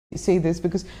say this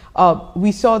because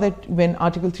we saw that when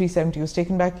Article 370 was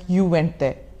taken back, you went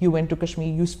there. You went to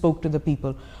Kashmir, you spoke to the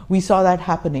people. We saw that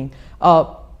happening.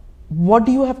 What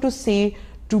do you have to say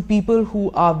to people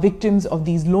who are victims of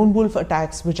these lone wolf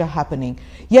attacks which are happening?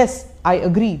 Yes, I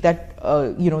agree that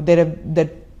that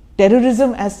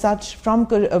terrorism as such from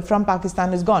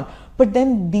Pakistan is gone. But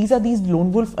then these are these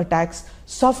lone wolf attacks,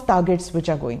 soft targets which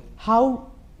are going.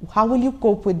 How will you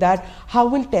cope with that? How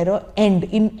will terror end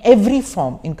in every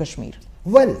form in Kashmir?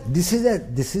 Well, this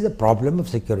is a problem of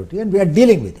security, and we are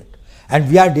dealing with it, and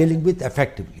we are dealing with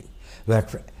effectively.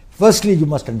 Firstly, you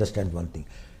must understand one thing.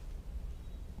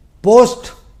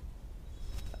 Post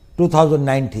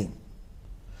 2019,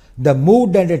 the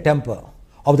mood and the temper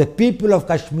of the people of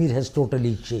Kashmir has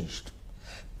totally changed.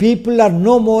 People are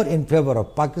no more in favor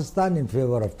of Pakistan, in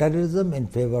favor of terrorism, in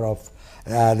favor of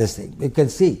this thing. You can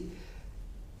see.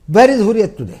 Where is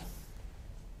Hurriyat today?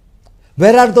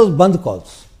 Where are those Band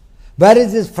calls? Where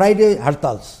is this Friday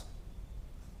Hartals?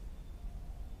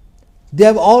 They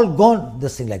have all gone,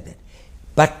 this thing like that.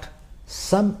 But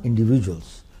some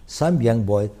individuals, some young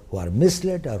boys who are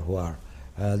misled or who are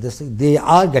this thing, they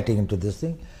are getting into this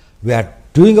thing. We are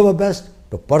doing our best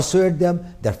to persuade them.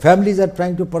 Their families are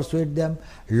trying to persuade them.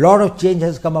 A lot of change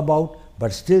has come about,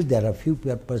 but still there are few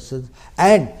persons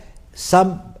and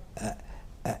some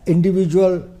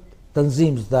individual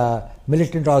tanzeems, the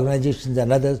militant organizations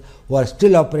and others who are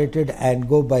still operated and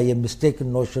go by a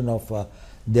mistaken notion of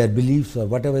their beliefs or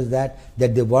whatever is that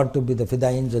they want to be the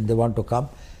fidains and they want to come.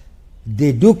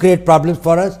 They do create problems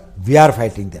for us. We are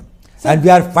fighting them. And we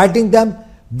are fighting them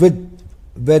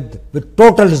with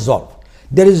total resolve.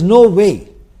 There is no way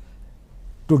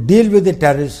to deal with the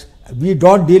terrorists. We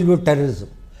don't deal with terrorism.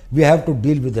 We have to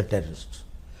deal with the terrorists.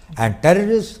 And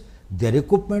terrorists, their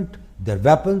equipment, their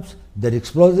weapons, their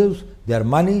explosives, their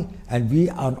money, and we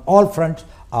on all fronts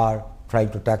are trying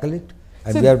to tackle it.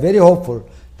 And we are very hopeful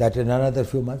that in another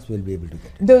few months we'll be able to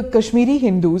get it. The Kashmiri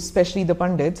Hindus, especially the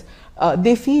Pandits,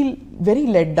 they feel very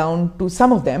let down, to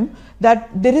some of them, that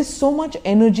there is so much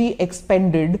energy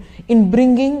expended in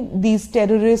bringing these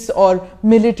terrorists or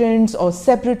militants or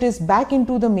separatists back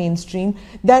into the mainstream,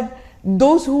 that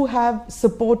those who have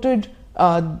supported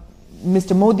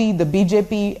Mr. Modi, the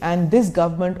BJP and this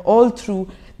government all through,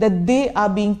 that they are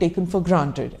being taken for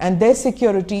granted and their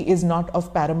security is not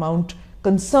of paramount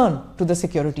concern to the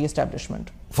security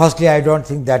establishment. Firstly, I don't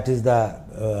think that is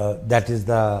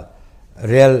the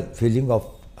real feeling of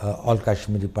all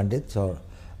Kashmiri Pandits or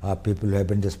people who have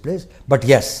been displaced. But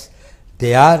yes,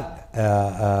 they are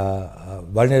a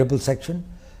vulnerable section.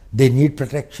 They need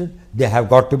protection. They have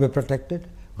got to be protected.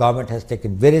 Government has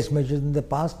taken various measures in the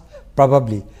past.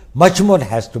 Probably much more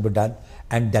has to be done,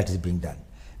 and that is being done.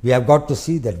 We have got to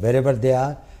see that wherever they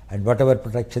are and whatever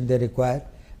protection they require,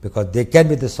 because they can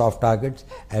be the soft targets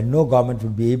and no government will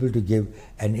be able to give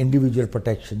an individual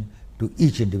protection to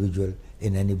each individual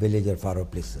in any village or far off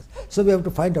places. So we have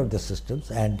to find out the systems,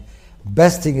 and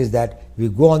best thing is that we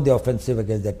go on the offensive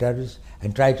against the terrorists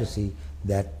and try to see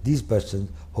that these persons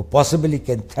who possibly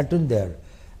can threaten their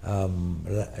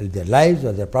lives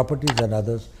or their properties and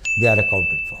others, they are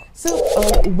accounted for. So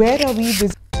where are we